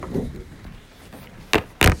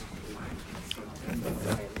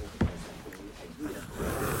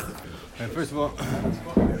First of all,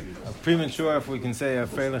 premature if we can say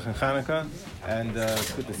Freilich and Chanukah, and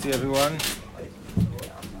it's good to see everyone.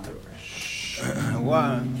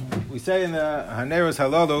 We say in the Haneros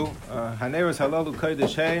Halalu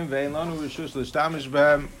Kodesh Heim Ve'en Lanu Rishush L'Shtamish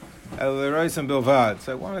Behem El L'Roisem Bilvad.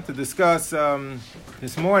 So I wanted to discuss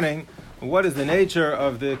this morning what is the nature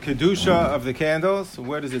of the Kedusha of the candles,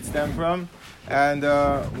 where does it stem from, and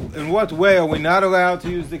in what way are we not allowed to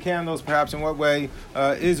use the candles, perhaps in what way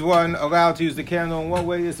is one allowed to use the candle, in what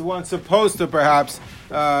way is one supposed to perhaps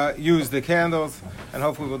use the candles, and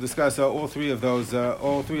hopefully we'll discuss all three of those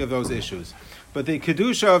issues. But the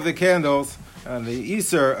Kedusha of the candles, the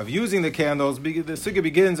Isser of using the candles, the Sugya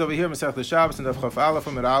begins over here in Masechet Shabbos and Chaf Aleph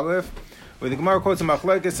and Aleph, where the Gemara quotes a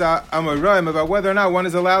Machlekes Amoraim about whether or not one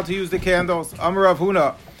is allowed to use the candles. Amar Rav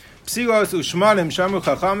Huna, Psilos Ushmanim Shamru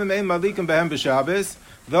Chachamim Ein Malikim Behem B'Shabbos.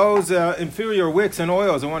 Those inferior wicks and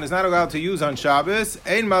oils that one is not allowed to use on Shabbos.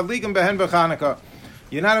 Ein Malikim Behem B'Chanukah.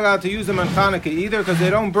 You're not allowed to use them on Chanukah either because they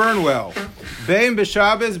don't burn well. Bein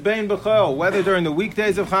b'Shabbos, bein b'chol. Whether during the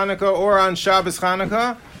weekdays of Chanukah or on Shabbos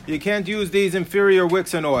Chanukah, you can't use these inferior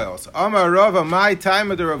wicks and oils. Amar Rava, my time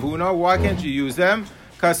of the Rav Huna. Why can't you use them?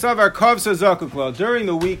 Kasavar kovsa zakukla. During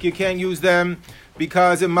the week you can't use them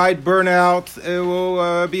because it might burn out. It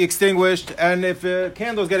will be extinguished, and if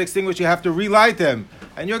candles get extinguished, you have to relight them,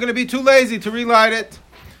 and you're going to be too lazy to relight it.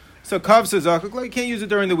 So kavsa zakukla, you can't use it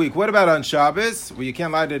during the week. What about on Shabbos? Well, you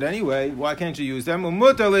can't light it anyway. Why can't you use them?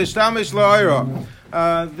 This Rav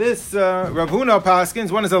Huna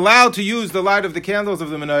paskins, one is allowed to use the light of the candles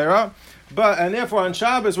of the menorah, and therefore on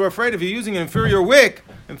Shabbos we're afraid if you're using an inferior wick,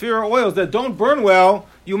 inferior oils that don't burn well,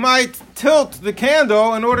 you might tilt the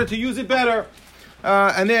candle in order to use it better.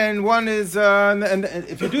 And then one is, and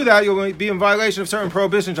if you do that, you'll be in violation of certain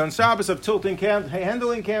prohibitions on Shabbos of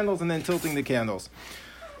handling candles and then tilting the candles.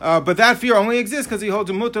 But that fear only exists because he holds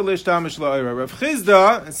a mutar l'shtamish la'ira. Rav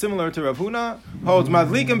Chizda, similar to Rav Huna, holds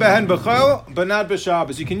madlikim behen b'chol, but not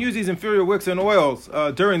b'Shabbos. You can use these inferior wicks and oils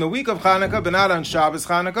during the week of Chanukah, but not on Shabbos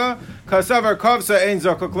Chanukah. Kasavar kovsa ein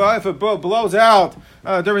zakukla. If it blows out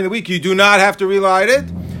during the week, you do not have to relight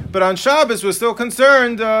it. But on Shabbos, we're still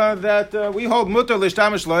concerned that we hold mutar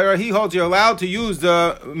l'shtamish la'ira. He holds you're allowed to use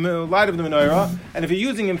the light of the menorah, and if you're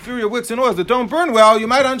using inferior wicks and oils that don't burn well, you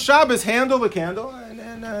might on Shabbos handle the candle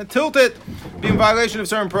tilt it, be in violation of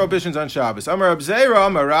certain prohibitions on Shabbos. Amar Abzeira,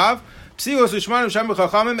 Amar Rav, Psilos Ushmanim Shamru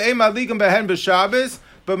Chachamim, Ein Madlikim Behen B'Shabbos,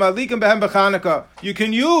 but Madlikim Behen B'Chanukah. You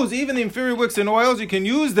can use even the inferior wicks and oils. You can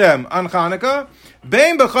use them on Chanukah,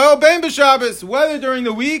 Bein B'Chol, Bein B'Shabbos, whether during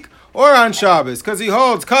the week or on Shabbos, because he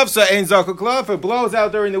holds Kavsa Ein Zakukla. If it blows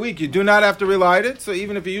out during the week, you do not have to relight it. So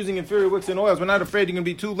even if you're using inferior wicks and oils, we're not afraid you're going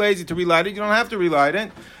to be too lazy to relight it. You don't have to relight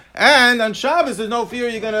it. And on Shabbos, there's no fear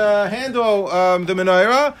you're going to handle the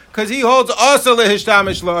menorah, because he holds also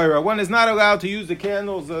lehishtamish la'ira. One is not allowed to use the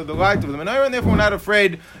candles, the light of the menorah, and therefore not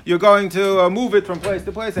afraid you're going to move it from place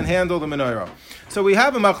to place and handle the menorah. So we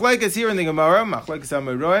have a machlekes here in the Gemara, machlekes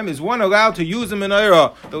Amoraim, is one allowed to use the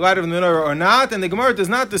menorah, the light of the menorah, or not? And the Gemara does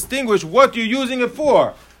not distinguish what you're using it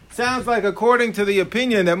for. Sounds like, according to the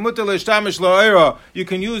opinion that mutar l'shtamish la'ira, you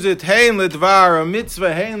can use it hein lidvar, a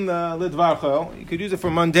mitzvah hein lidvarcho. You could use it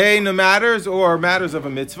for mundane matters or matters of a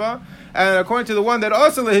mitzvah. And according to the one that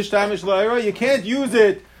also l'shtamish la'ira, you can't use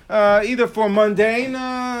it either for mundane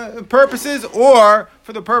purposes or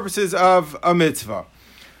for the purposes of a mitzvah.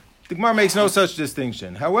 The Gemara makes no such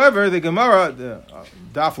distinction. However, the Gemara, the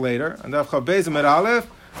daf later, and daf Chavbez Amud Aleph,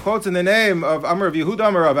 quotes in the name of Amar of Yehuda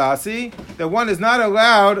Amar of Asi that one is not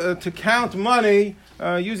allowed to count money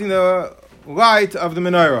using the light of the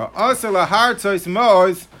menorah.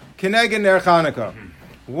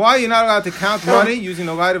 Why are you not allowed to count money using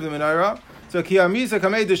the light of the menorah? So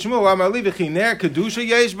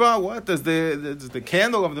what does the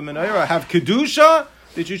candle of the menorah have Kedusha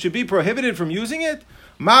that you should be prohibited from using it?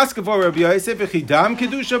 But we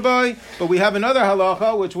have another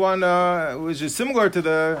halacha, which is similar to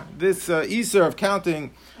this Isser of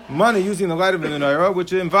counting money using the light of the menorah,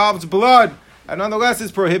 which involves blood, and nonetheless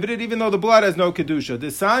is prohibited, even though the blood has no kedusha.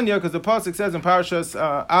 This sanya, because the pasuk says in Parashas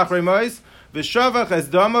Achrei Mos, "V'shavach es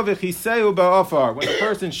dama v'chiseu ba'afar." When a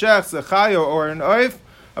person shechs a chayo or an oif,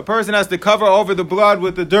 a person has to cover over the blood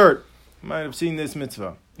with the dirt. You might have seen this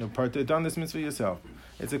mitzvah. You've done this mitzvah yourself.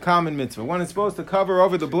 It's a common mitzvah. One is supposed to cover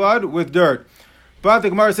over the blood with dirt. But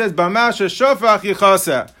the Gemara says, "B'masha shofach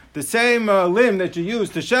yichaseh." The same limb that you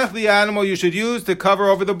use to shech the animal, you should use to cover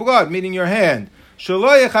over the blood, meaning your hand.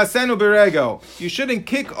 Shelo yechasenu b'regel. You shouldn't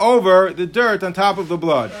kick over the dirt on top of the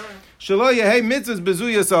blood. Shelo yehei mitzvahs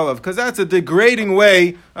bezuyas olav, because that's a degrading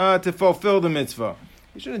way to fulfill the mitzvah.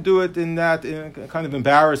 You shouldn't do it in a kind of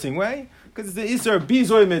embarrassing way. Because it's the Isser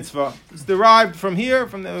Bizoi mitzvah. It's derived from here,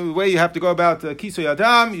 from the way you have to go about Kisoy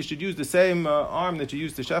Adam. You should use the same arm that you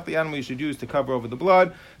use to shech the animal, you should use to cover over the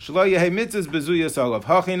blood. Shelo Yehei mitzvahs bezuyas olav.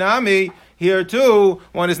 Hachinami, here too,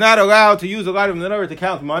 one is not allowed to use the light of the menorah to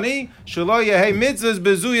count money. Shelo Yehei mitzvahs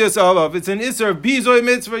bezuyas olav. It's an Isser Bizoi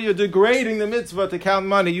mitzvah. You're degrading the mitzvah to count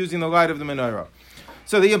money using the light of the menorah.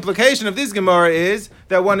 So the implication of this Gemara is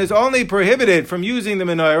that one is only prohibited from using the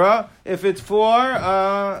menorah if it's for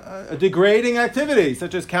a degrading activity,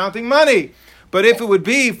 such as counting money. But if it would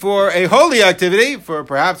be for a holy activity, for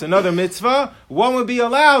perhaps another mitzvah, one would be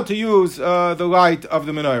allowed to use the light of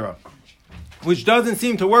the menorah, which doesn't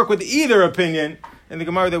seem to work with either opinion in the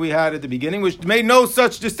Gemara that we had at the beginning, which made no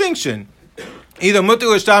such distinction. Either mutter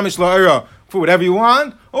l'shtamish la'ira for whatever you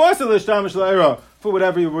want, or also l'shtamish la'ira for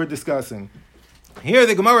whatever you were discussing. Here,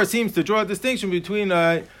 the Gemara seems to draw a distinction between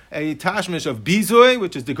a tashmish of bizui,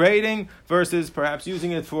 which is degrading, versus perhaps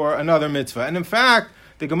using it for another mitzvah. And in fact,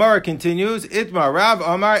 the Gemara continues, Itmar Rav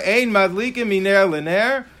Amar Ein Madlikin Miner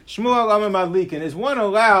Liner Shmuel Amar Madlikin. Is one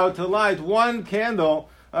allowed to light one candle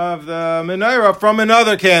of the menorah from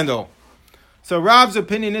another candle? So Rav's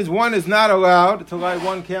opinion is one is not allowed to light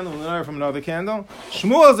one candle of the menorah from another candle.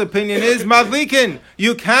 Shmuel's opinion is Madlikin.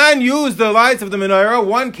 You can use the lights of the menorah,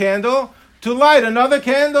 one candle, to light another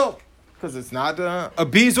candle, because it's not a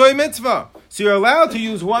bizoi mitzvah. So you're allowed to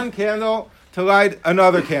use one candle to light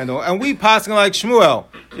another candle. And we passing like Shmuel.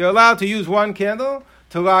 You're allowed to use one candle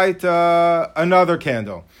to light another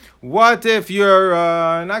candle. What if you're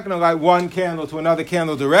not going to light one candle to another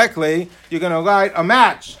candle directly? You're going to light a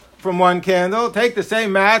match from one candle, take the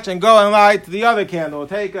same match, and go and light the other candle.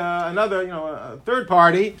 Take another, a third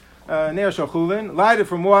party, Ner Shachulin, light it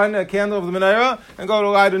from one candle of the menorah, and go to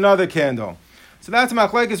light another candle. So that's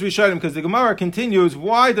Machlekes Rishonim, because the Gemara continues,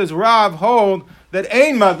 why does Rav hold that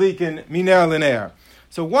Ein Madlikin Miner Liner?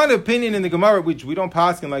 So one opinion in the Gemara, which we don't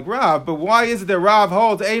paskin like Rav, but why is it that Rav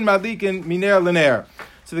holds Ein Madlikin Miner Liner?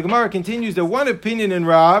 So the Gemara continues that one opinion in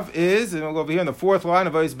Rav is, and we'll go over here in the fourth line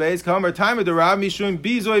of Ois Beis, Kamer time of the Rav Mishum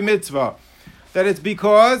Bizoi Mitzvah, that it's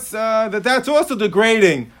because that's also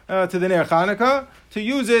degrading to the Ner Chanukah, to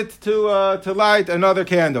use it to light another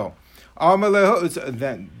candle.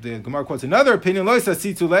 Then the Gemara quotes another opinion.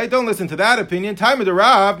 Don't listen to that opinion. Time of the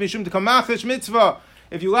Rav mishum t'kamachish mitzvah.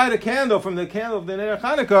 If you light a candle from the candle of the Ner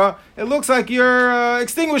Chanukah, it looks like you're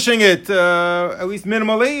extinguishing it, at least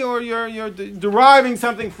minimally, or you're deriving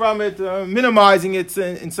something from it, minimizing it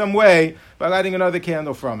in some way by lighting another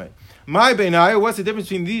candle from it. My Beinai, what's the difference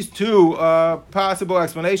between these two possible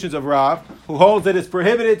explanations of Rav, who holds that it's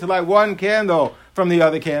prohibited to light one candle from the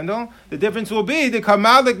other candle? The difference will be the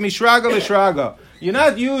kamalik mishraga l'shraga. You're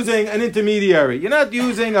not using an intermediary. You're not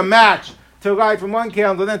using a match to light from one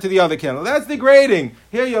candle then to the other candle. That's degrading.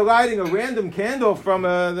 Here you're lighting a random candle from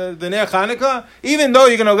the Ner Chanukah, even though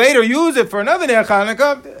you're going to later use it for another Ner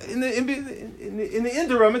Chanukah. In the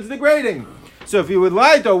interim, it's degrading. So if you would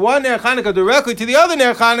light one Ner Chanukah directly to the other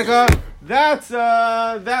Ner Chanukah,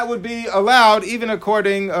 that would be allowed even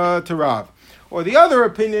according to Rav. Or the other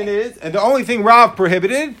opinion is, and the only thing Rav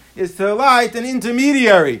prohibited is to light an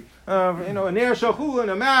intermediary, a Ner Shachulin,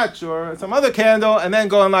 a match, or some other candle, and then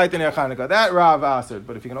go and light the Ner Chanukah. That Rav asked.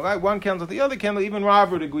 But if you're going to light one candle to the other candle, even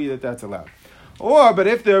Rav would agree that that's allowed. But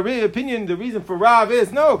if the reason for Rav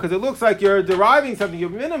is no, because it looks like you're deriving something, you're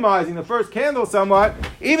minimizing the first candle somewhat,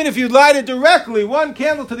 even if you light it directly, one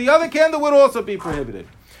candle to the other candle would also be prohibited.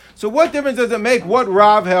 So what difference does it make what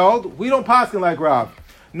Rav held? We don't paskin like Rav.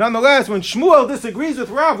 Nonetheless, when Shmuel disagrees with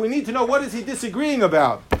Rav, we need to know what is he disagreeing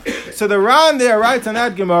about. So the Ran there writes on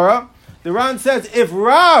that Gemara, the Ran says, if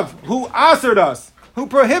Rav, who assered us, who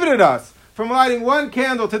prohibited us from lighting one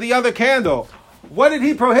candle to the other candle, what did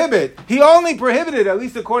he prohibit? He only prohibited, at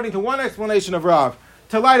least according to one explanation of Rav,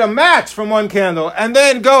 to light a match from one candle and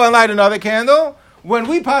then go and light another candle. When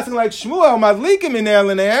we passing like Shmuel, Madlikim Miner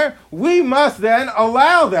Liner, we must then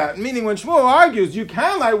allow that. Meaning when Shmuel argues you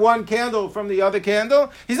can light one candle from the other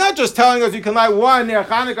candle, he's not just telling us you can light one Ner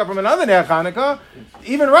Chanukah from another Ner Chanukah.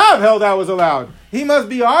 Even Rav held that was allowed. He must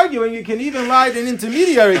be arguing you can even light an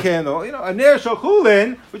intermediary candle, a Ner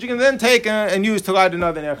Shachulin, which you can then take and use to light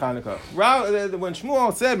another Ner Chanukah. When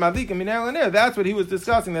Shmuel said Madlikim Miner Liner, that's what he was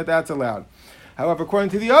discussing, that's allowed. However, according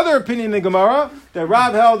to the other opinion in the Gemara, that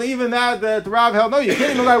Rav held even that Rav held, no, you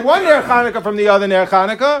can't even light one Ner Chanukah from the other Ner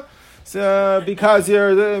Chanukah, because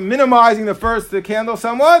you're minimizing the first candle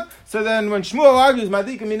somewhat. So then when Shmuel argues,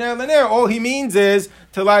 Madlikim Miner Liner, all he means is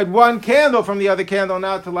to light one candle from the other candle,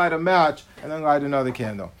 not to light a match and then light another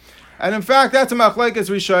candle. And in fact, that's a Machlekes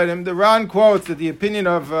Rishonim. The Ran quotes that the opinion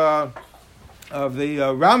of the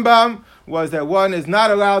Rambam was that one is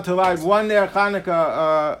not allowed to light one Ner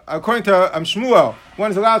Chanukah, according to Shmuel,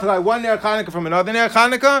 one is allowed to light one Ner Chanukah from another Ner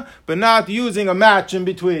Chanukah, but not using a match in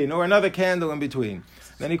between, or another candle in between.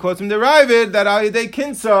 Then he quotes him derived that al yedei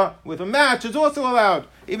kinsa, with a match, is also allowed.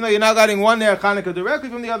 Even though you're not lighting one Ner Chanukah directly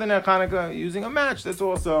from the other Ner Chanukah, using a match, that's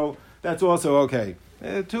also okay.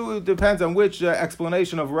 It depends on which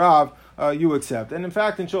explanation of Rav you accept. And in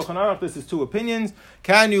fact, in Shulchan Aruch, this is two opinions.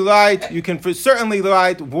 Can you light? You can certainly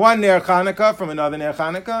light one Ner Chanukah from another Ner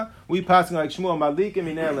Chanukah. We passing like Shmuel Madlikim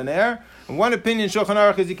Miner L'Ner. And one opinion in Shulchan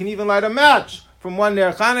Aruch is you can even light a match from one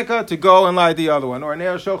Ner Chanukah to go and light the other one, or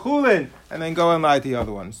Ner Shulchulin and then go and light the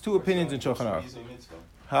other one. It's two opinions in Shulchan Aruch.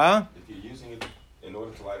 Huh? If you're using it in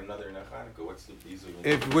order to light another Ner Chanukah, what's the easier?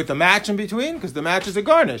 If with the match in between, because the matches are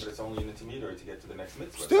garnished. But it's only an intermediary to get to the next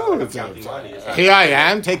mitzvah. Still, here I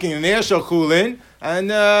am taking an Ner Shulchulin and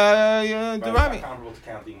deriving. It's not comparable to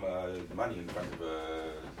counting the money in front of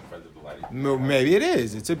the lighting. Maybe it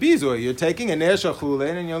is. It's a bizur. You're taking a Ner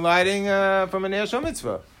Shulchulin and you're lighting from a Ner Shul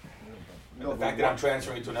Mitzvah. The fact that I'm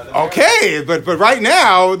transferring it to another. Okay, but right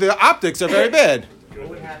now the optics are very bad. What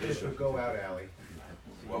would happen if it would go out, Allie?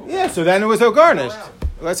 Yeah, so then it was so garnished.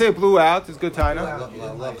 Let's say it blew out. It's good time.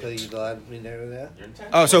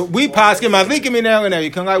 Oh, so we paskin madlikim miner l'ner. You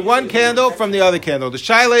can light one candle from the other candle. The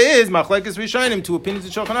shaila is machlekes rishonim, two opinions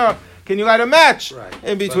in Shulchan Aruch. Can you light a match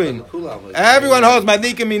in between? Everyone holds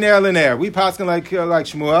madlikim miner l'ner. We paskin like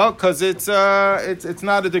Shmuel because it's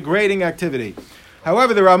not a degrading activity.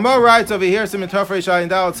 However, the Ramah writes over here, Siman Tov Reish Ayin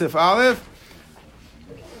Daled Sif Aleph,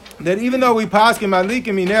 that even though we paskin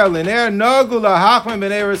madlikim miner l'ner, nagu lahachman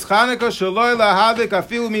b'neiros Chanukah shaloi lahadik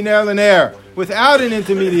afilu miner l'ner, without an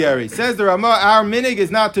intermediary. Says the Ramah, our minig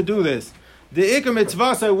is not to do this. The ikar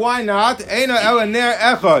mitzvah, so why not? Eina ela ner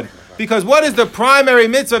echad. Because what is the primary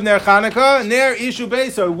mitzvah of ner Chanukah? Ner ishu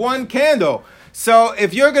beisor, one candle. So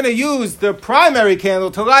if you're going to use the primary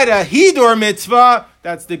candle to light a hidur mitzvah,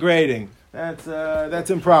 that's degrading. That's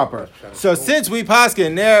improper. So since we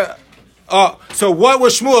paskin ner, so what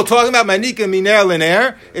was Shmuel talking about? Manika miner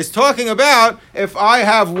l'ner is talking about if I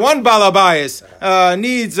have one balabayas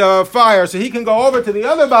needs fire, so he can go over to the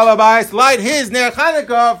other balabayas, light his ner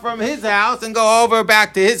Chanukah from his house, and go over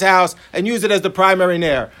back to his house and use it as the primary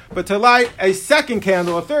ner. But to light a second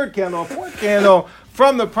candle, a third candle, a fourth candle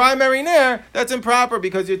from the primary ner, that's improper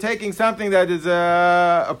because you're taking something that is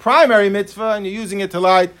a primary mitzvah and you're using it to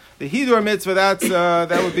light the hidur mitzvah.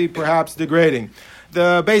 That would be perhaps degrading.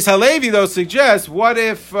 The Beis Halevi, though, suggests, what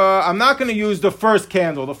if I'm not going to use the first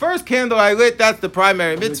candle? The first candle I lit, that's the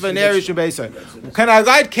primary mitzvah, ner ishu beisor. Can I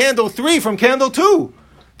light candle 3 from candle 2?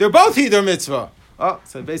 They're both hidur mitzvah. Oh,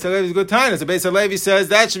 so Beis Halevi is a good time. So Beis Halevi says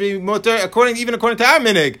that should be mutter, according to our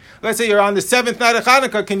minig. Let's say you're on the 7th night of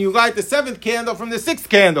Chanukah, can you light the 7th candle from the 6th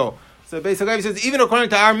candle? So Beis Halevi says, even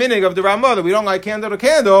according to our minig of the Ramah, that we don't light candle to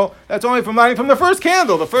candle, that's only from lighting from the first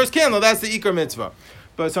candle. The first candle, that's the ikar mitzvah.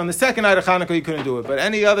 But so on the second night of Chanukah, you couldn't do it. But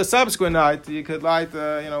any other subsequent night, you could light,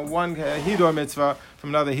 one hidur mitzvah from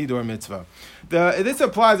another hidur mitzvah. This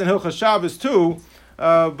applies in Hilchos Shabbos too.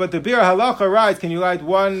 But the Bir Halacha writes, can you light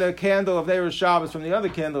one candle of Neiros Shabbos from the other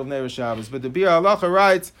candle of Neiros Shabbos? But the Bir Halacha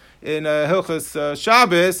writes in Hilchos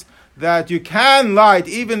Shabbos that you can light,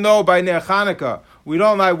 even though by Ner Chanukah, we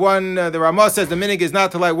don't light one, the Ramah says the minig is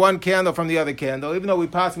not to light one candle from the other candle, even though we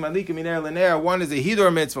pass madlikim miner l'ner, one is the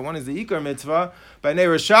hidur mitzvah, one is the ikar mitzvah. By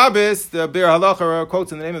Neiros Shabbos, the Bir Halacha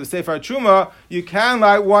quotes in the name of the Sefer Truma, you can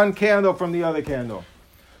light one candle from the other candle.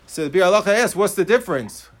 So the Bir Halacha asks, what's the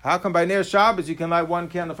difference? How come by Neiros Shabbos you can light one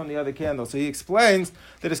candle from the other candle? So he explains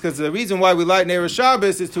that it's because the reason why we light Neiros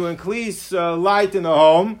Shabbos is to increase light in the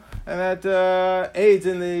home, and that aids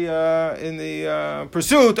in the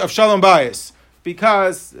pursuit of Shalom Bayis.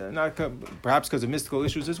 Because, perhaps because of mystical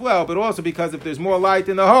issues as well, but also because if there's more light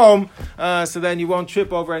in the home, so then you won't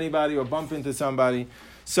trip over anybody or bump into somebody.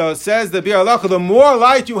 So it says the Bir Halacha, the more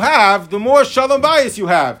light you have, the more Shalom Bayis you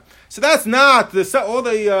have. So that's not, all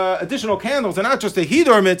the additional candles are not just a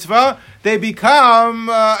hidur mitzvah, they become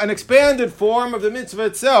an expanded form of the mitzvah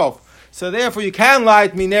itself. So therefore you can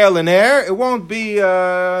light miner l'ner, it won't be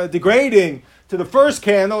degrading to the first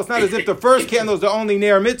candle. It's not as if the first candle is the only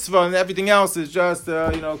ner mitzvah and everything else is just,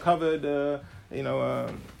 covered,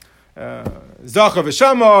 Zachar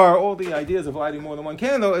v'shamar, all the ideas of lighting more than one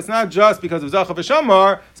candle. It's not just because of Zachar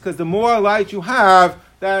v'shamar, it's because the more light you have,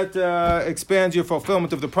 that expands your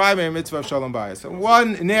fulfillment of the primary mitzvah of Shalom Bayis. So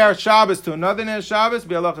one Ner Shabbos to another Ner Shabbos,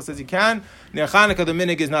 Bir Halacha says you can. Ner Chanukah, the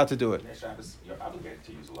minig is not to do it. Ner Shabbos, you're obligated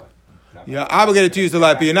to use the light. You're obligated to use the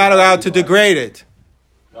light, but you're not allowed to degrade it.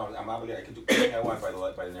 No, I'm obligated. I can do anything I want by the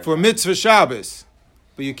light, by the Ner for mitzvah Shabbos.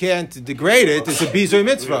 But you can't degrade it. It's a bizur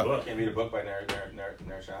mitzvah. You can't read a book by Ner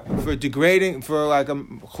Shabbos. For degrading, for like a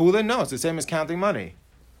chulin, no, it's the same as counting money.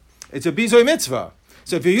 It's a bizoi mitzvah.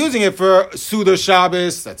 So if you're using it for Suda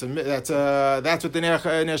Shabbos, that's what the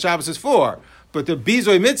Ner Shabbos is for. But the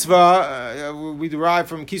bizoi mitzvah we derive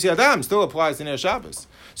from Kisi Adam still applies to Ner Shabbos.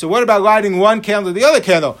 So what about lighting one candle to the other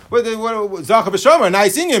candle? Zacha b'shomer,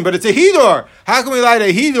 nice inyan, but it's a hidor. How can we light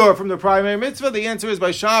a hidor from the primary mitzvah? The answer is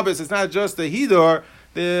by Shabbos. It's not just a hidor.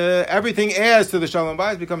 Everything adds to the shalom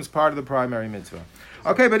bayis, becomes part of the primary mitzvah.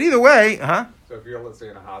 Okay, but either way, So if you're, let's say,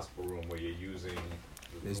 in a hospital room where you're using...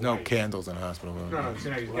 There's no candles in a hospital room. No, so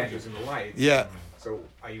now you're not using the lights. Yeah. So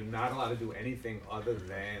are you not allowed to do anything other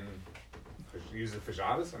than use it for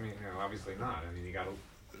Shabbos? I mean, obviously not. I mean, you got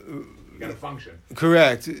to function.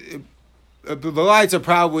 Correct. The lights are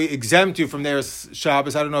probably exempt you from their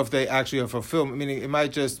Shabbos. I don't know if they actually are fulfilled. Meaning, it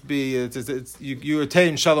might just be you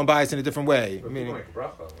attain shalom bayis in a different way. But people make a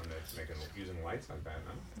bracha when they're using lights like that,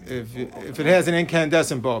 no? If it has an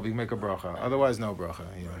incandescent bulb, you can make a bracha. Otherwise, no bracha.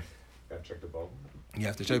 Yeah. Got to check the bulb. You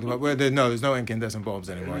have to check the bulb. There's no incandescent bulbs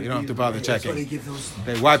anymore. You don't have to bother checking.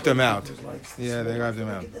 They wipe them out. Yeah, they wipe them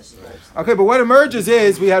out. Okay, but what emerges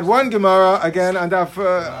is we had one Gemara again on Daf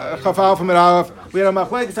Chafal from Aleph. We had a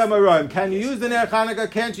Machlekes HaMaroim. Can you use the Ner Chanukah?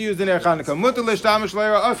 Can't you use the Ner Chanukah? Mutar l'shtamish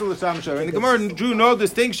le'era, asur l'shtamish le'era. And the Gemara drew no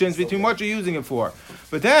distinctions between what you're using it for.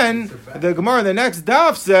 But then the Gemara in the next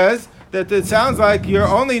Daf says that it sounds like you're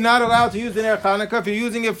only not allowed to use the Ner Chanukah if you're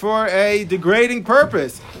using it for a degrading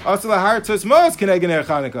purpose. But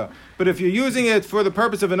if you're using it for the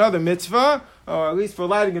purpose of another mitzvah, or at least for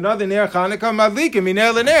lighting another Ner Chanukah, madlikim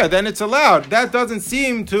miner l'ner, then it's allowed. That doesn't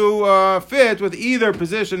seem to fit with either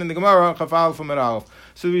position in the Gemara Chafal from Aleph.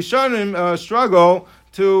 So we struggle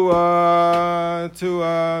to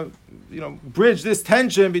bridge this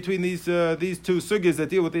tension between these two sugyas that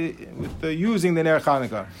deal with the using the Ner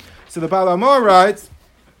Chanukah. So the Baal Amor writes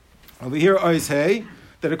over here, Oishei,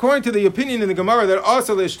 that according to the opinion in the Gemara that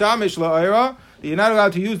also l'shtamish la'ira, you're not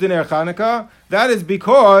allowed to use the Ner Chanukah. That is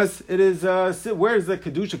because it is. Where does the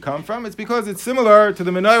Kedusha come from? It's because it's similar to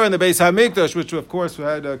the menorah in the Beis Hamikdash, which of course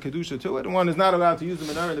had Kedusha to it. And one is not allowed to use the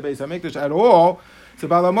menorah in the Beis Hamikdash at all. So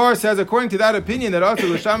Baal Amor says, according to that opinion, that also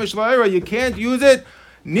l'shtamish la'ira, you can't use it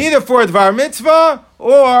neither for a dvar mitzvah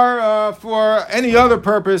or for any other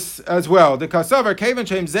purpose as well. The kasavar kevan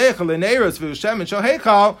shem zeichel l'neiros v'ushem and shel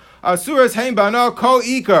heichal asuras heim bano kol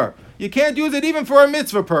ikar. You can't use it even for a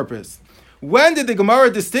mitzvah purpose. When did the Gemara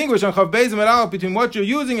distinguish on Chav Beis and Aleph between what you're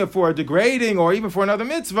using it for, degrading, or even for another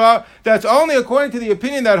mitzvah? That's only according to the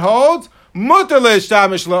opinion that holds mutar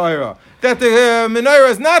l'shtamish la'ira, that the menorah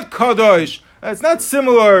is not kadosh. It's not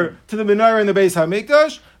similar to the menorah in the Beis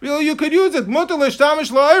Hamikdash. Really, you could use it mutar l'shtamish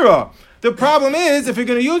la'ira. The problem is, if you're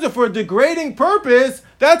going to use it for a degrading purpose,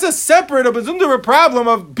 that's a separate, a bezundera problem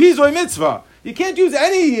of bizoi mitzvah. You can't use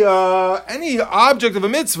any object of a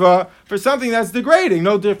mitzvah for something that's degrading,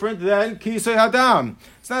 no different than kisei hadam.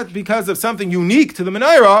 It's not because of something unique to the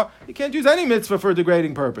menorah. You can't use any mitzvah for a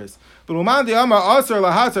degrading purpose. But uman di'amar aser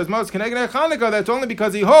lahasas mos keneged Ner Chanukah, that's only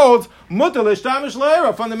because he holds mutar l'shtamish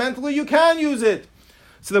la'ira. Fundamentally, you can use it.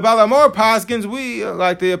 So the Baal Amor paskins, we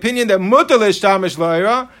like the opinion that mutar l'shtamish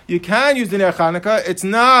la'ira, you can use the Ner Chanukah. It's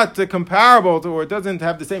not comparable to, or it doesn't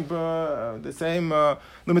have the same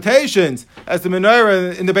limitations as the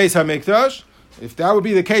menorah in the Beis Hamikdash. If that would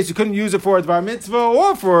be the case, you couldn't use it for a dvar mitzvah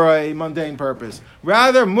or for a mundane purpose.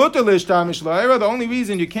 Rather, mutar l'shtamish la'ira, the only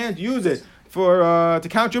reason you can't use it for to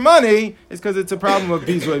count your money is because it's a problem of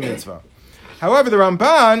bizoi mitzvah. However, the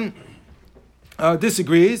Ramban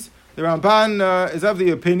disagrees. The Ramban is of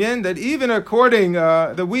the opinion that even according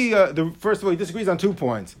first of all, he disagrees on 2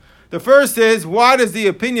 points. The first is, what is the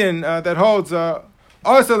opinion that holds asa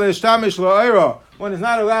l'shtamish la'ira, one is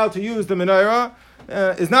not allowed to use the menorah,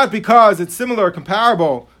 is not because it's similar or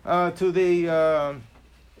comparable to the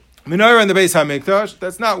menorah in the Beis Hamikdash.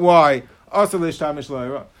 That's not why asa l'shtamish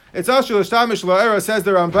la'ira. It's asa l'shtamish la'ira, says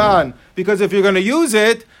the Ramban, because if you're going to use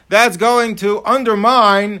it, that's going to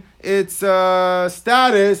undermine its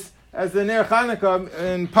status as the Ner Chanukah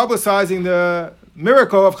in publicizing the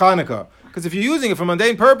miracle of Chanukah. Because if you're using it for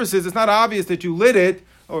mundane purposes, it's not obvious that you lit it,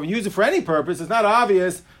 or use it for any purpose, it's not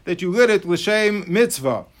obvious that you lit it l'shem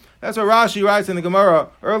mitzvah. That's what Rashi writes in the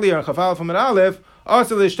Gemara earlier in Chafal from Aleph,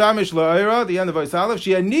 asa l'shtamish la'ira, the end of Ois Aleph,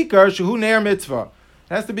 she had nikar shehu ner mitzvah.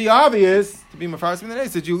 It has to be obvious, to be mafarsim in the name,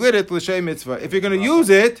 that you lit it l'shem mitzvah. If you're going to use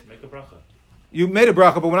it, make a bracha. You made a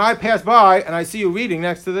bracha, but when I pass by and I see you reading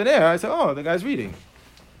next to the ner, I say, oh, the guy's reading.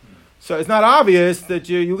 So it's not obvious that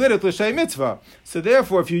you lit it l'shay mitzvah. So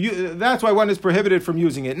therefore, that's why one is prohibited from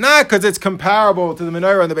using it. Not because it's comparable to the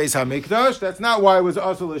menorah and the Beis HaMikdash. That's not why it was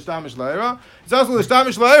also l'shtamish la'ira. It's also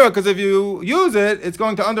l'shtamish la'ira because if you use it, it's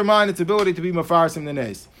going to undermine its ability to be mafarsim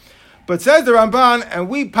nenes. But says the Ramban, and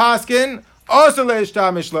we paskin also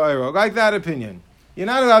l'shtamish la'ira, like that opinion. You're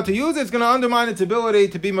not allowed to use it. It's going to undermine its ability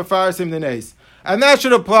to be mafarsim nenes. And that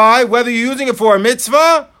should apply whether you're using it for a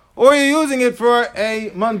mitzvah or you're using it for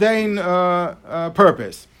a mundane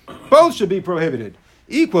purpose. Both should be prohibited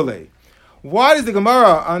equally. Why does the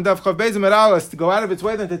Gemara on Daf Chav Beis Amud Aleph to go out of its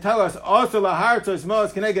way then to tell us also lahartos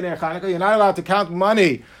mos keneged ner Chanukah? You're not allowed to count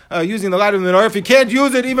money using the light of the menorah if you can't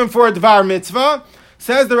use it even for a dvar mitzvah.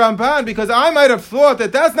 Says the Ramban, because I might have thought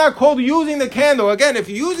that that's not called using the candle. Again, if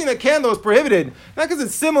you're using the candle, it's prohibited. Not because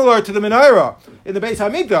it's similar to the menorah in the Beis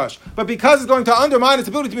HaMikdash, but because it's going to undermine its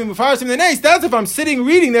ability to be mefarsim the nes. That's if I'm sitting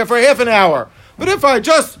reading there for half an hour. But if I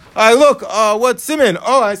look, what siman?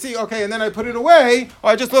 Oh, I see, okay, and then I put it away. Or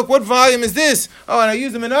I just look, what volume is this? Oh, and I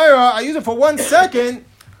use the menorah, I use it for 1 second.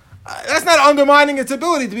 That's not undermining its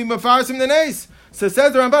ability to be mefarsim the nes. So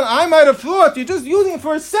says the Ramban, I might have thought you're just using it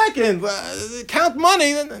for a second. Count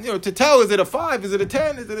money, to tell, is it a 5, is it a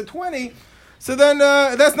 10, is it a 20? So then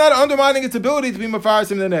that's not undermining its ability to be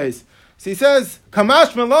mafarsim the nes. So he says,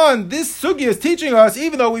 Kamash Milan, this sugi is teaching us,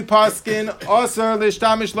 even though we paskin aser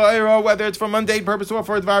l'shtamish la'ira, whether it's for mundane purpose or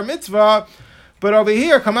for a dvar mitzvah, but over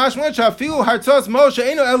here, Kamash Milan, shafiu hartzos Moshe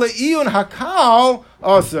eno ela iyun hakal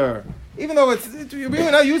aser. Even though you're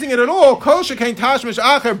really not using it at all, kol shekain tashmish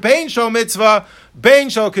acher bein shel mitzvah, bein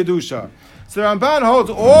shel kedusha. So the Ramban holds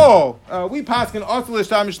all, we paskin aser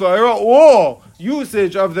l'shtamish la'ira, all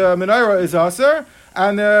usage of the menorah is aser,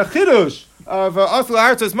 and the chidush of aser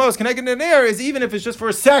l'hartzos mos connected in air is even if it's just for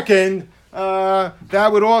a second, that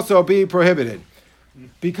would also be prohibited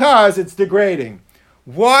because it's degrading.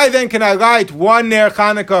 Why then can I light one ner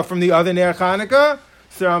Chanukah from the other ner Chanukah?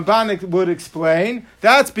 So Ramban would explain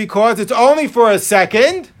that's because it's only for a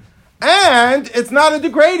second and it's not a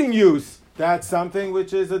degrading use. That's something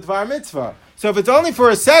which is a dvar mitzvah. So if it's only for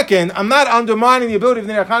a second, I'm not undermining the ability of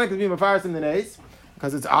the ner Chanukah to be mafarsim the nes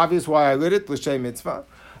because it's obvious why I lit it, l'shay mitzvah.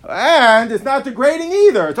 And it's not degrading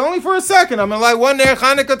either. It's only for a second. I'm going to light one ner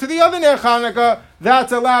Chanukah to the other ner Chanukah.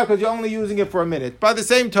 That's allowed because you're only using it for a minute. By the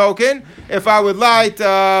same token, if I would light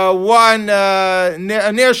one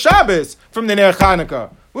ner Shabbos from the ner Chanukah,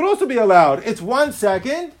 would also be allowed. It's 1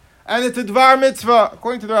 second, and it's a dvar mitzvah.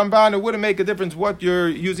 According to the Ramban, it wouldn't make a difference what you're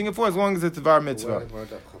using it for as long as it's a dvar mitzvah.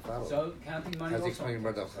 So counting money also.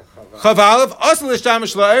 Chav Aleph, asl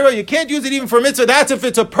l'shtamish la'ira, you can't use it even for a mitzvah. That's if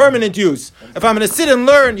it's a permanent use. If I'm going to sit and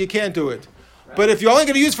learn, you can't do it. But if you're only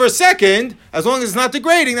going to use for a second, as long as it's not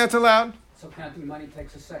degrading, that's allowed. So counting money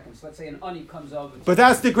takes a second. So let's say an ani comes over. But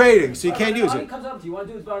that's degrading, so you can't use it. An ani it. comes over, do you want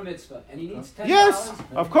to do his bar mitzvah? And he needs $10. Yes,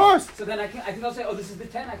 of course. So then I can go say, oh, this is the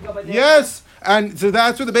 10, I can go by the Yes, and so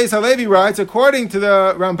that's what the Beis HaLevi writes. According to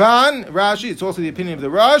the Ramban, Rashi, it's also the opinion of the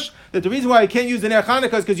Rosh, that the reason why you can't use the ner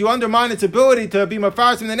Chanukah is because you undermine its ability to be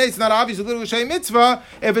mafarsim the nes. It's not obvious a little shay mitzvah.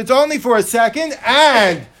 If it's only for a second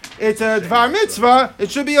and it's a dvar mitzvah, it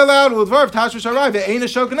should be allowed.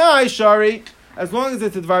 As long as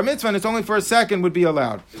it's a dvar mitzvah and it's only for a second, would be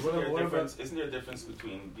allowed. Isn't there a difference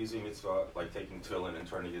between using mitzvah, like taking tefillin and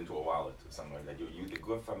turning it into a wallet or something like that? You the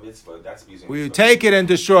guf from mitzvah, that's using. Well, you mitzvah. take it and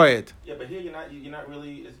destroy it. Yeah, but here you're not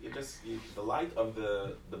really. The light of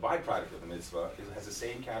the byproduct of the mitzvah has the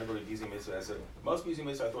same category of using mitzvah as most using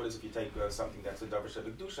mitzvah. I thought is if you take something that's a davar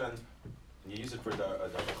shebek kedusha and you use it for a davar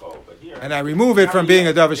chol, but here and I remove it from being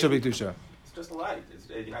a davar shebek kedusha. It's just a light.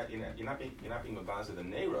 You're not being mavaz of the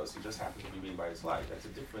neiros. You just happen to be reading by its light. That's a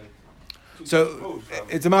different. So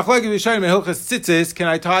it's a machlokes rishonim in hilchos tzitzis. Can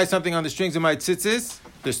I tie something on the strings of my tzitzis?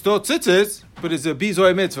 There's still tzitzis, but it's a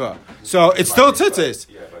bizoy mitzvah. So it's still tzitzis.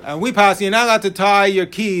 And we pass, you're not allowed to tie your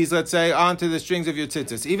keys, let's say, onto the strings of your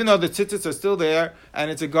tzitzis. Even though the tzitzis are still there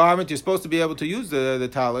and it's a garment, you're supposed to be able to use the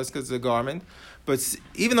talis because it's a garment. But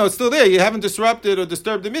even though it's still there, you haven't disrupted or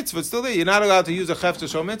disturbed the mitzvah. It's still there. You're not allowed to use a chef to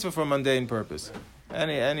show mitzvah for a mundane purpose.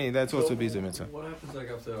 That's also bizoy mitzvah. What happens like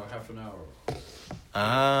after half an hour?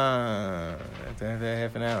 After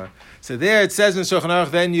half an hour. So there it says in Shulchan Aruch,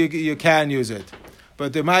 then you can use it.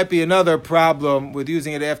 But there might be another problem with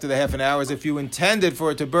using it after the half an hour. Is if you intended for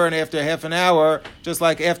it to burn after half an hour, just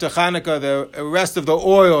like after Chanukah, the rest of the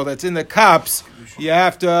oil that's in the cups, you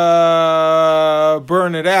have to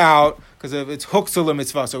burn it out because it's huksel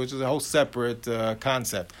mitzvah, which is a whole separate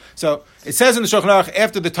concept. So it says in the Shulchan Aruch,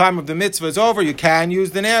 after the time of the mitzvah is over, you can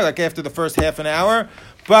use the ner, like after the first half an hour.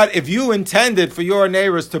 But if you intended for your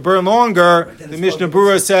neighbors to burn longer, the Mishnah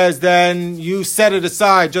Berurah says, then you set it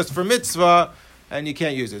aside just for mitzvah. and you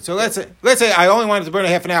can't use it. So let's say I only wanted to burn a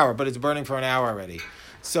half an hour, but it's burning for an hour already.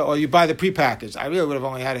 So, or you buy the prepackaged. I really would have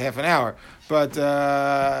only had a half an hour. But what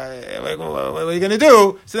are you going to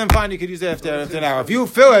do? So then fine, you could use it after an hour. If you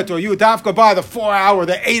fill it, or you dafka buy the 4-hour,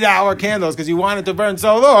 the 8-hour candles because you want it to burn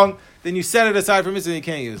so long, then you set it aside for mitzvah and you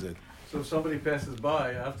can't use it. So if somebody passes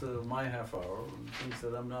by after my half hour and thinks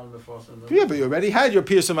that I'm not in the fast. Yeah, but you already had your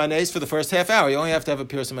Pirsum Anes for the first half hour. You only have to have a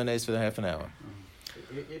Pirsum Anes for the half an hour.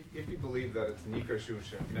 If you believe that it's Nika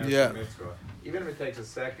Shusha, mitzvah, even if it takes a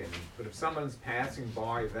second, but if someone's passing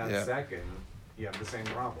by that second, you have the same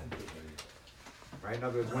problem. Right? In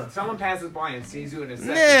other words, when someone passes by and sees you in a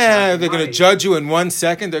second, they're going to judge you in 1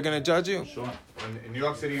 second. They're going to judge you. Sure. In New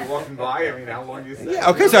York City, you're walking by. I mean, how long do you sit? Yeah.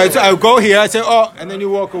 Okay. So I'll go here. I say, oh, and then you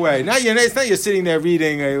walk away. Now it's not you're sitting there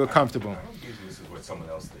reading. You're comfortable. This is what someone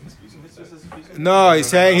else thinks. No,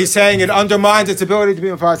 he's saying it undermines its ability to be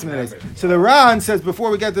Mefarsim in the days. So the Ran says, before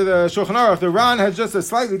we get to the Shulchan Aruch, the Ran has just a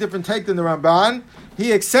slightly different take than the Ramban.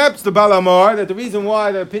 He accepts the Baal Amor, that the reason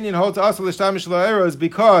why the opinion holds Asal L'Shtamish La'era is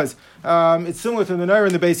because it's similar to the Neir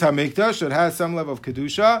in the Beis HaMikdash. It has some level of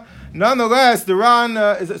Kedusha. Nonetheless, the Ran,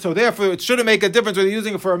 so therefore it shouldn't make a difference whether you're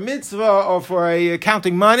using it for a mitzvah or for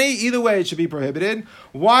counting money. Either way, it should be prohibited.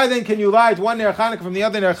 Why then can you light one Ner Chanukah from the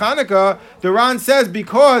other Ner Chanukah? The Ran says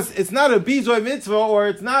because it's not a bizoy mitzvah, or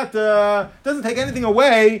it's not, doesn't take anything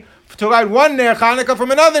away to light one Ner Chanukah from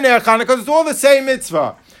another Ner Chanukah. It's all the same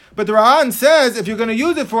mitzvah. But the Ran says if you're going to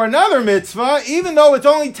use it for another mitzvah, even though it's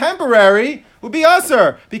only temporary, would be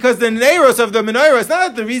usher, because the neiros of the menorah is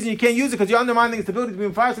not the reason you can't use it because you're undermining its ability to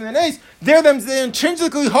be fire in the nace. They're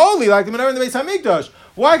intrinsically holy, like the menorah in the Beis HaMikdash.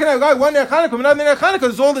 Why can I light one Ner Chanukah from another Ner Chanukah?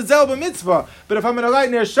 It's all the Zelba mitzvah. But if I'm going to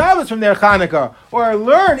light Ner Shabbos from Ner Chanukah, or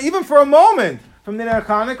learn even for a moment from the Ner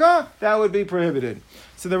Chanukah, that would be prohibited.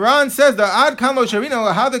 So the Ran says the ad kan lo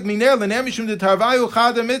sharino hadak miner lener mishum de tarvayu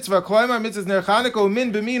chada mitzvah kloimar mitzvahs Ner Chanukah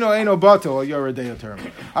umin b'mino eino batel, a Yoredeya term.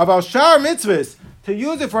 Aval shar mitzvahs, to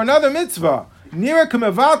use it for another mitzvah, nira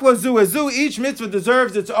k'mevat lo zu azu, each mitzvah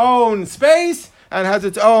deserves its own space and has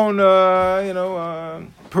its own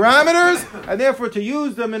parameters, and therefore to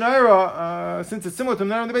use the menorah, since it's similar to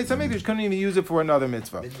the menorah in the Beis HaMikdash, you couldn't even use it for another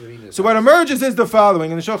mitzvah. So what emerges is the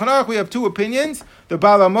following. In the Shulchan Aruch we have two opinions. The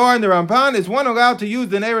Baal Amor and the Ramban. Is one allowed to use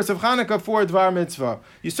the neiros of Chanukah for a Dvar mitzvah?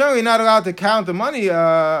 You're certainly not allowed to count the money,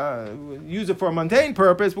 use it for a mundane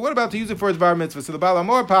purpose, but what about to use it for a Dvar mitzvah? So the Baal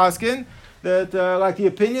Amor paskin that, like the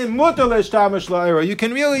opinion, mutar l'shtamish la'ira. You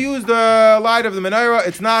can really use the light of the menorah.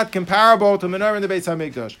 It's not comparable to menorah in the Beis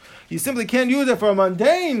HaMikdash. You simply can't use it for a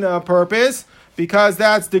mundane purpose because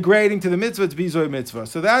that's degrading to the mitzvah. It's bizoy mitzvah.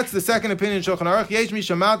 So that's the second opinion in Shulchan Aruch. Yesh mi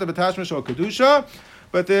shamata b'tashma shel kedusha.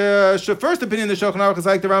 But the first opinion in the Shulchan Aruch is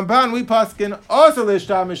like the Ramban. We paskin also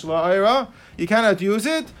l'shtamish la'ira. You cannot use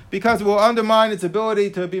it because it will undermine its ability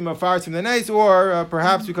to be mafaris from the nace, or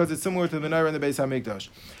perhaps because it's similar to the menorah in the Beis HaMikdash.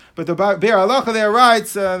 But the Be'er Halacha there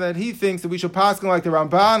writes that he thinks that we should paskin like the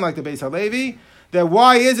Ramban, like the Beis HaLevi, that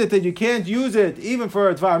why is it that you can't use it even for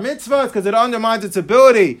a Dvar mitzvah? It's because it undermines its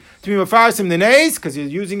ability to be mafarsim the nace, because you're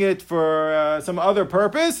using it for some other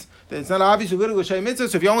purpose. It's not obviously literally l'shem mitzvah,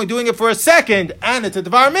 so if you're only doing it for a second and it's a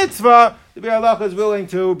Dvar mitzvah, the Be'er Halacha is willing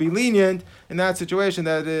to be lenient in that situation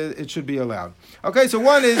that it should be allowed. Okay, so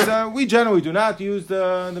one is, we generally do not use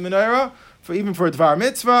the menorah even for a Dvar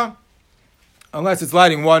mitzvah, unless it's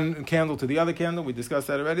lighting one candle to the other candle. We discussed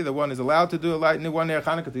that already. The one is allowed to do light one Ner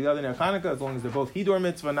Chanukah to the other Ner Chanukah, as long as they're both Hidur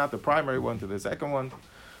mitzvah, not the primary one to the second one.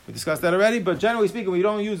 We discussed that already. But generally speaking, we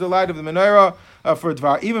don't use the light of the menorah for a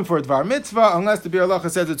Dvar, even for a Dvar mitzvah, unless the Be'er Halacha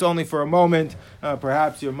says it's only for a moment,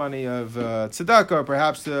 perhaps your money of tzedakah, or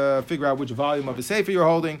perhaps to figure out which volume of a sefer you're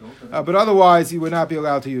holding. But otherwise, you would not be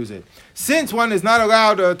allowed to use it. Since one is not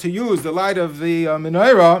allowed to use the light of the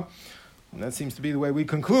menorah, and that seems to be the way we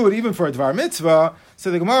conclude, even for a Dvar mitzvah.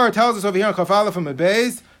 So the Gemara tells us over here in Chaf Aleph from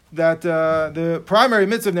Beis that the primary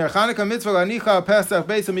mitzvah of Ner Chanukah, mitzvah lanicha pesach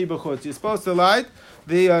beisami b'chutz. You're supposed to light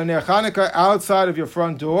the Ner Chanukah outside of your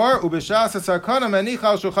front door. Ubeshas hasarkana manicha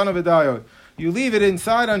al shulchan v'dayot. You leave it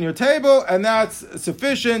inside on your table, and that's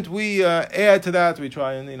sufficient. We add to that. We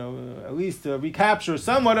try and at least recapture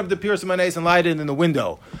somewhat of the Pirsum Anes and light it in the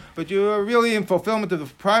window. But you're really in fulfillment of the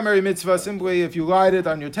primary mitzvah. Simply, if you light it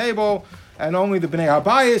on your table and only the Bnei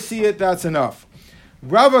Habayis see it, that's enough.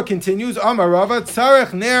 Rava continues, Amar Rava,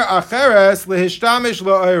 Tzarech ner acheres lehishtamish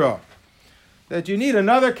la'ira. That you need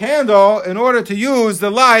another candle in order to use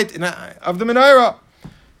the light of the menorah.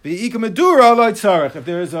 The ikamadura light tzarech. If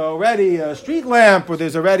there's already a street lamp or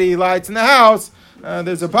there's already lights in the house,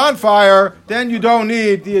 there's a bonfire, then you don't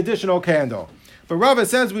need the additional candle. But Rava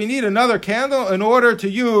says we need another candle in order to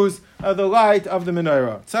use the light of the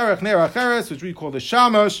menorah. Tzarech ner acheres, which we call the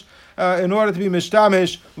Shamash. in order to be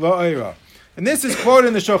mishtamish la'ira. And this is quoted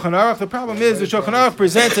in the Shulchan Aruch. The problem is the Shulchan Aruch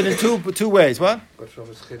presents it in two ways. What? What's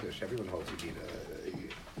Rav's Chiddush? Everyone holds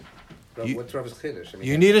what's Rav's Chiddush? I mean,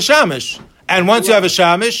 You need a shamish. And once you have a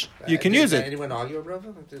shamish, you can use it. Anyone argue with Rav?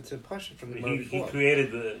 It's a passion from the He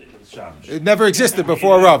created the Shamash. It never existed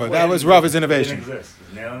before Rava. That was Rava's innovation. It didn't exist.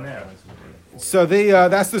 It's now and there. So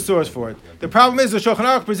that's the source for it. The problem is the Shulchan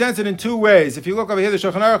Aruch presents it in two ways. If you look over here, the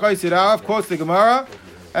Shulchan Aruch Osid Aleph quotes the Gemara,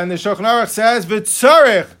 and the Shulchan Aruch says,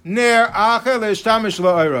 "V'tzarich ner acher le'shtamish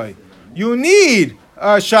la'oroi." You need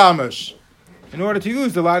a shamash in order to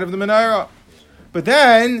use the light of the menorah. But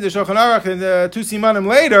then the Shulchan Aruch in the two simanim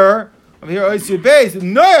later over here Osid Beis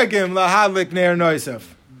noyagim lahadlik ner noisef.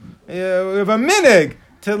 We have a minig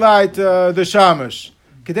to light the shamash.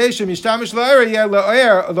 So that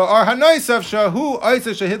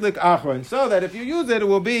if you use it, it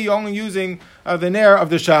will be only using the nair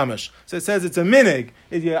of the shamash. So it says it's a minig.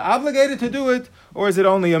 Is you obligated to do it, or is it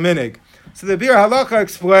only a minig? So the Bir Halacha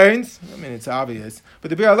explains, I mean it's obvious,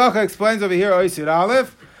 but the Bir Halacha explains over here, Oisir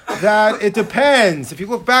Aleph, that it depends. If you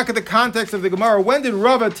look back at the context of the Gemara, when did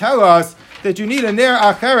Rava tell us that you need a ner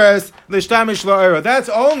acheres l'shtamish la'ira? That's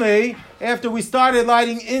only after we started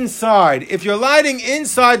lighting inside. If you're lighting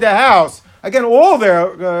inside the house, again, all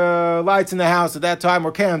their lights in the house at that time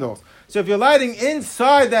were candles. So if you're lighting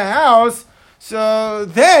inside the house, so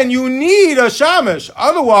then you need a shamash.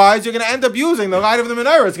 Otherwise, you're going to end up using the light of the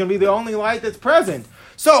menorah. It's going to be the only light that's present.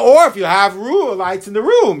 So, or if you have lights in the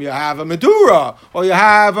room, you have a medura, or you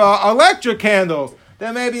have electric candles,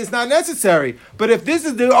 then maybe it's not necessary. But if this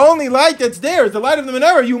is the only light that's there, is the light of the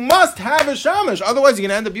menorah, you must have a shamash. Otherwise, you're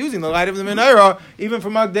going to end up using the light of the menorah, even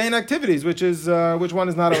for mundane activities, which one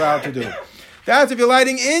is not allowed to do. That's if you're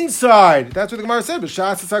lighting inside. That's what the Gemara said.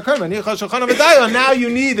 Now you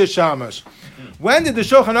need the shamash. When did the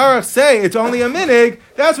Shulchan Aruch say it's only a minig?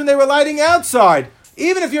 That's when they were lighting outside.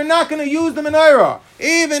 Even if you're not going to use the menorah,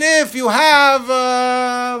 even if you have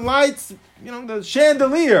lights, the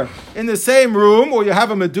chandelier in the same room, or you have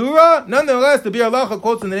a medura, nonetheless, the Bir Halacha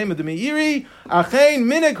quotes in the name of the Meiri, Achein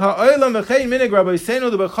minig ha'olam v'chein minig Rabbi Seinu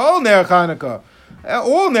b'chol ner Chanukah.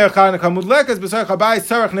 All ner Chanukah mudlekas b'sar chabay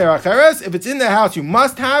sarach ner acheres. If it's in the house, you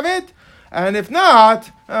must have it. And if not,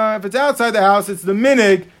 if it's outside the house, it's the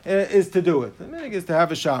minig is to do it. The minig is to have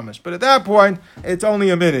a shamash. But at that point, it's only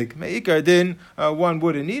a minig. Me'ikar din, one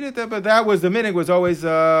wouldn't need it, but that was the minig was always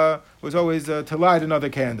to light another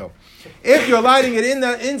candle. If you're lighting it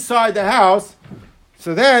inside the house,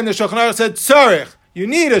 so then the Shulchan Aruch said, tzarich, you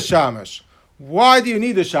need a shamash. Why do you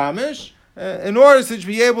need a shamash? In order to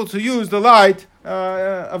be able to use the light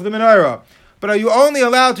of the menorah. But are you only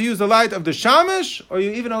allowed to use the light of the shamash, or are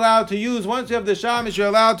you even allowed to use, once you have the shamash, you're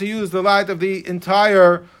allowed to use the light of the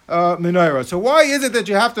entire menorah? So why is it that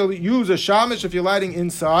you have to use a shamash if you're lighting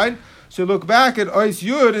inside? So look back at Ois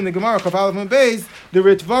Yud in the Gemara, Chaf Aleph and Beis, the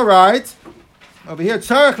Ritva writes, over here,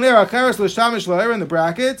 tzarech ner acheres l'shtamish la'or in the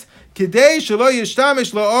brackets, kidei shelo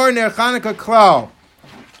yishtamish la'or ner Chanukah klal.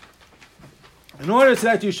 In order so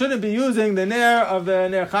that you shouldn't be using the ner of the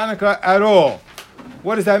ner Chanukah at all.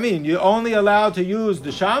 What does that mean? You're only allowed to use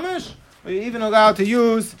the shamash? Or you're even allowed to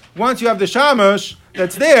use, once you have the shamash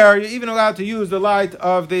that's there, you're even allowed to use the light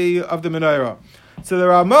of the menorah. So the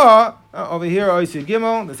Ramah, over here, Oisid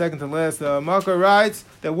Gimel, the second to last Makar writes,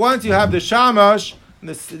 that once you have the shamash,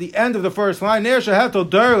 the end of the first line, Ner Shahetel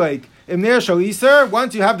Derlek, Im Ner Shaliser,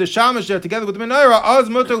 once you have the shamash there together with the menorah, Az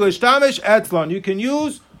Mutter L'Shtamish Etzlon, you can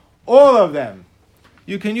use all of them.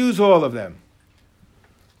 You can use all of them.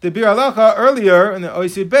 The Bir Halacha earlier in the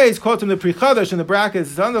Oisid Beis quotes from the Pri Chadash in the brackets,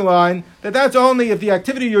 it's underlined, that's only if the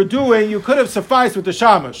activity you're doing, you could have sufficed with the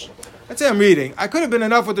shamash. Let's say I'm reading. I could have been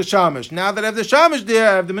enough with the shamash. Now that I have the shamash there,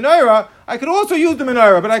 I have the menorah, I could also use the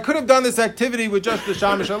menorah, but I could have done this activity with just the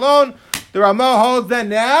shamash alone. The Ramah holds that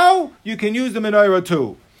now you can use the menorah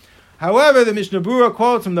too. However, the Mishnah Berurah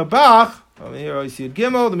quotes from the Bach, over here Oisid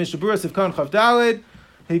Gimel, the Mishnah Berurah Sivkon Chav Daled,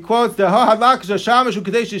 he quotes the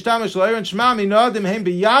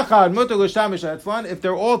if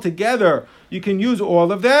they're all together, you can use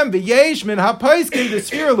all of them. That's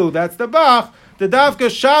the Bach. The Davka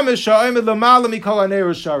Shamash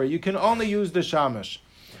you can only use the Shamash.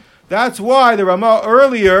 That's why the Ramah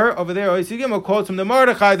earlier over there quotes from the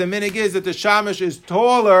Mordechai. The minig is that the Shamash is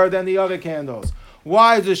taller than the other candles.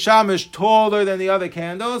 Why is the shamash taller than the other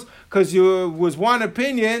candles? Because was one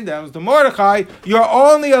opinion, that was the Mordechai, you're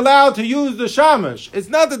only allowed to use the shamash. It's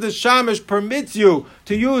not that the shamash permits you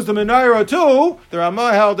to use the menorah too. The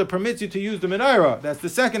Ramah held it permits you to use the menorah. That's the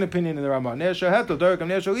second opinion in the Ramah.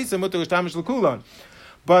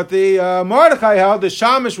 But the Mordechai held the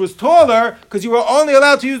Shamash was taller because you were only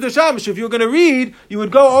allowed to use the Shamash. If you were going to read, you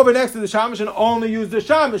would go over next to the Shamash and only use the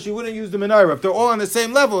Shamash. You wouldn't use the menorah. If they're all on the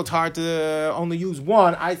same level, it's hard to only use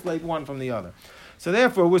one, isolate one from the other. So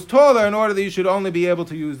therefore, it was taller in order that you should only be able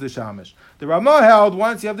to use the Shamash. The Ramah held,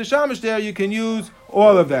 once you have the Shamash there, you can use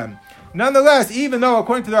all of them. Nonetheless, even though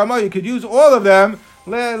according to the Ramah you could use all of them,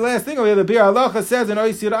 last thing over here, the Bir Halacha says in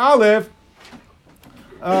Ois Yud Aleph,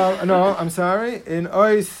 in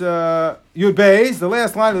Ois Yud Beis, the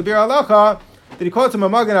last line of the Bir Halacha, that he quotes from a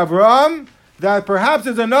Magen Avraham, that perhaps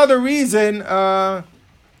there's another reason that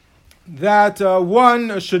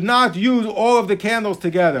one should not use all of the candles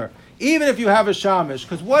together, even if you have a Shamash.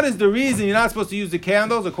 Because what is the reason you're not supposed to use the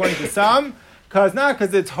candles, according to some? Not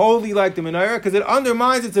because it's holy like the menorah, because it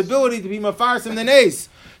undermines its ability to be mafarsim the nes.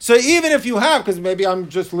 So even if you have, because maybe I'm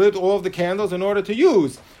just lit all of the candles in order to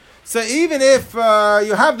use. So even if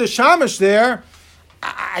you have the Shamash there,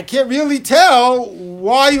 I can't really tell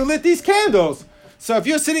why you lit these candles. So if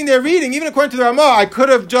you're sitting there reading, even according to the Ramah, I could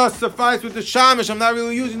have just sufficed with the Shamash, I'm not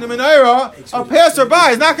really using the menorah, a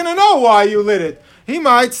passerby is not going to know why you lit it. He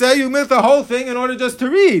might say you lit the whole thing in order just to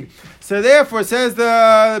read. So therefore, says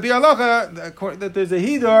the Bir Halacha, that there's a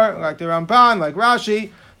Hidur, like the Ramban, like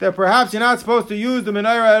Rashi, that perhaps you're not supposed to use the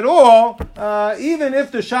menorah at all, even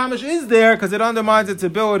if the Shamash is there, because it undermines its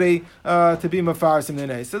ability to be mafarsim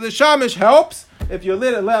nenei. So the Shamash helps. If you're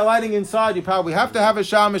lighting inside, you probably have to have a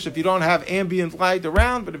Shamash if you don't have ambient light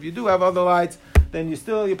around, but if you do have other lights, then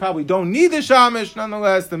you probably don't need the Shamash.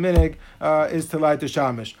 Nonetheless, the minig is to light the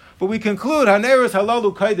Shamash. But we conclude, Haneris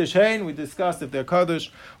halalu kaidish hein. We discussed if they're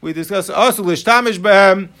kaddish. We discussed asul ishtamish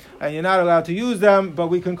behem, and you're not allowed to use them. But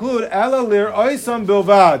we conclude, ela lir oisam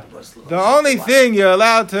bilvad. The only thing you're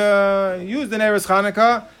allowed to use the Neres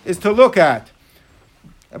Chanukah is to look at.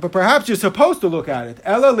 But perhaps you're supposed to look at it.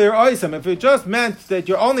 Ela lir oisam. If it just meant that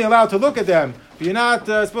you're only allowed to look at them, but you're not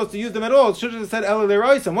supposed to use them at all, it should have said ela lir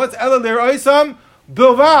oisam. What's ela lir oisam?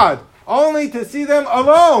 Bilvad. Only to see them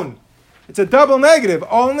alone. It's a double negative.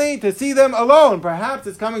 Only to see them alone. Perhaps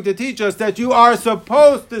it's coming to teach us that you are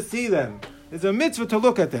supposed to see them. There's a mitzvah to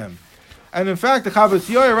look at them. And in fact, the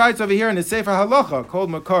Shiur writes over here in the Sefer Halacha, called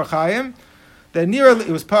Makor Chaim, that it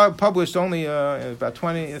was published only about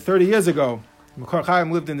 30 years ago. Makor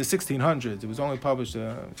Chaim lived in the 1600s. It was only published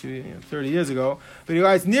 30 years ago. But he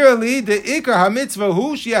writes, nearly the Ikar HaMitzvah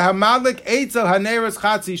Hu Shia HaMadlik Eitzel HaNeres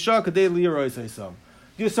Chatzi Shah Kadei Lirois Eisam.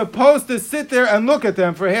 You're supposed to sit there and look at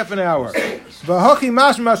them for half an hour. We're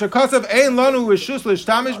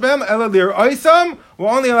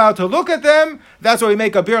only allowed to look at them. That's why we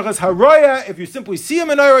make a birchas haroya. If you simply see a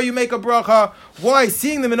menorah, you make a bracha. Why?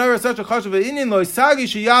 Seeing the menorah is such a chashuv inyan lo sagi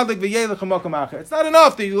sheyadlik v'yelech hamakom acher. It's not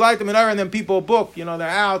enough that you light the menorah and then people book. They're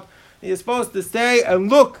out. You're supposed to stay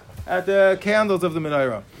and look at the candles of the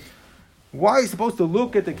menorah. Why are you supposed to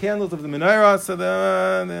look at the candles of the menorah? So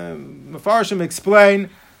the Mefarshim explain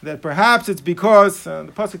that perhaps it's because,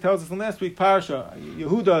 the Pasuk tells us in last week, Parsha,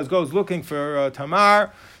 Yehuda goes looking for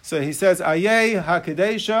Tamar. So he says, Ayeh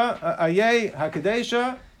HaKedesha,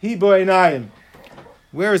 Hi Bo'enayim.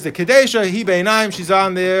 Where is the Kedusha? Hi Bo'enayim, she's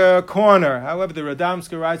on the corner. However, the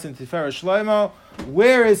Radamska writes in Tiferet Shlomo,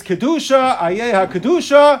 where is Kedusha? Ayeh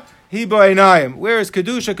HaKedusha, Hi Bo'enayim. Where is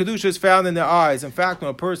Kedusha? Kedusha is found in the eyes. In fact, when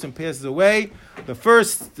a person passes away, the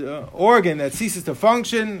first organ that ceases to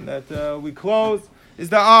function, that we close, is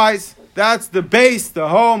the eyes. That's the base, the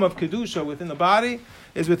home of Kedusha within the body,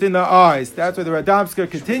 is within the eyes. That's where the Radomska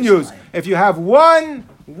continues. If you have one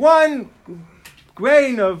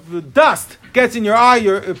grain of dust gets in your eye,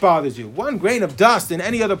 it bothers you. One grain of dust in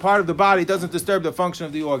any other part of the body doesn't disturb the function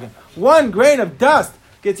of the organ. One grain of dust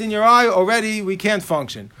gets in your eye, already we can't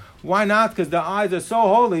function. Why not? Because the eyes are so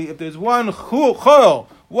holy. If there's one chul,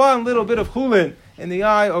 one little bit of chulin in the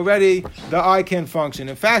eye, already the eye can't function.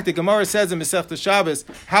 In fact, the Gemara says in Masechta Shabbos,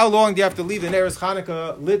 how long do you have to leave the Neres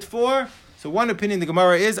Chanukah lit for? So one opinion the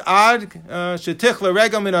Gemara is ad shetichla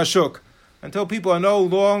regel min hashuk, until people are no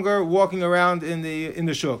longer walking around in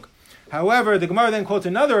the shuk. However, the Gemara then quotes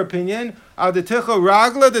another opinion, ad tichla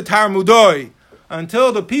ragla de tarmudoi,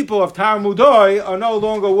 until the people of Tarmudoi are no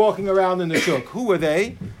longer walking around in the shuk. Who were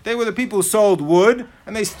they? They were the people who sold wood,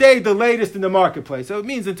 and they stayed the latest in the marketplace. So it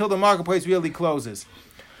means until the marketplace really closes.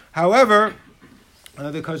 However,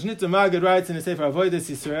 the Koshnitzer Magid writes in the Sefer Avodas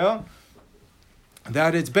Yisrael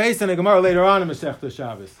that it's based on a Gemara later on in Masechta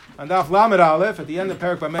Shabbos. And Daf Lamed Aleph, at the end of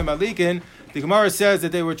Perek Bameh Malikin, the Gemara says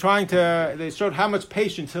that they showed how much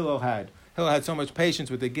patience Hillel had. Hillel had so much patience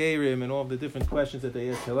with the Gerim and all the different questions that they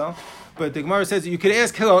asked Hillel. But the Gemara says that you could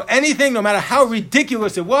ask Hillel anything, no matter how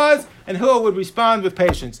ridiculous it was, and Hillel would respond with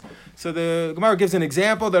patience. So the Gemara gives an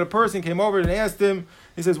example that a person came over and asked him,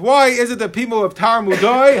 He says, why is it that people of Tar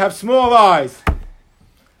Mudai have small eyes?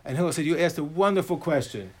 And Hillel said, you asked a wonderful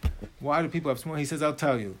question. Why do people have small eyes? He says, I'll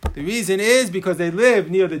tell you. The reason is because they live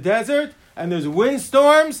near the desert, and there's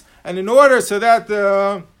windstorms, and in order so that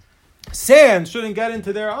the sand shouldn't get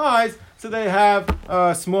into their eyes, so they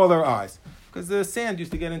have smaller eyes. Because the sand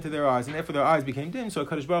used to get into their eyes, and therefore their eyes became dim, so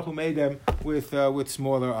HaKadosh Baruch Hu made them with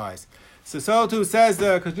smaller eyes. So too says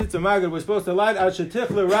the Kashnitza Magid, we're supposed to light Ad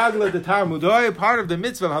Shetichle Ragla de Tar Mudoi. Part of the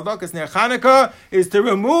mitzvah of Halakas Ner Chanukah is to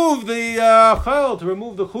remove the chol, to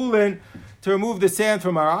remove the chulin, to remove the sand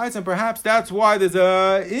from our eyes, and perhaps that's why there's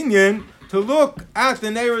a inyan to look at the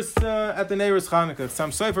Neiros Chanukah.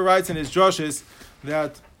 Some Sofer writes in his droshes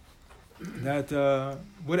that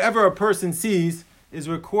whatever a person sees is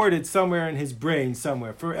recorded somewhere in his brain,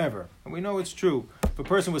 somewhere, forever. And we know it's true. If a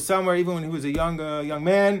person was somewhere, even when he was a young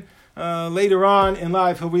man, later on in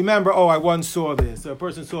life, he'll remember, I once saw this. A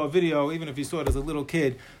person saw a video, even if he saw it as a little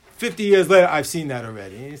kid. 50 years later, I've seen that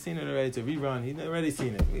already. He's seen it already. It's a rerun. He's already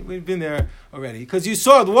seen it. We've been there already. Because you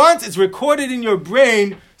saw it once, it's recorded in your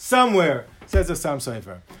brain somewhere, says the Sam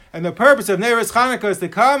Sofer. And the purpose of Neiros Chanukah is to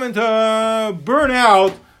come and to burn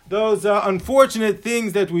out those unfortunate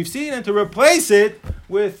things that we've seen and to replace it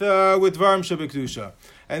with Dvarim Shebekdusha.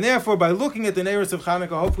 And therefore, by looking at the Neiros of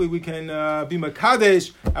Chanukah, hopefully we can be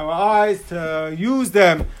makadesh our eyes, to use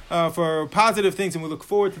them for positive things. And we look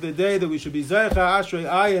forward to the day that we should be Zeicha, Ashrei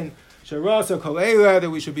Ayin, Sharasa, Kol Eila, that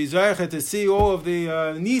we should be Zeicha to see all of the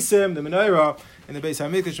Nisim, the Menorah, in the Beis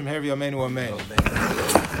HaMikdash from Hervi Amenu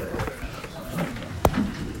Amen.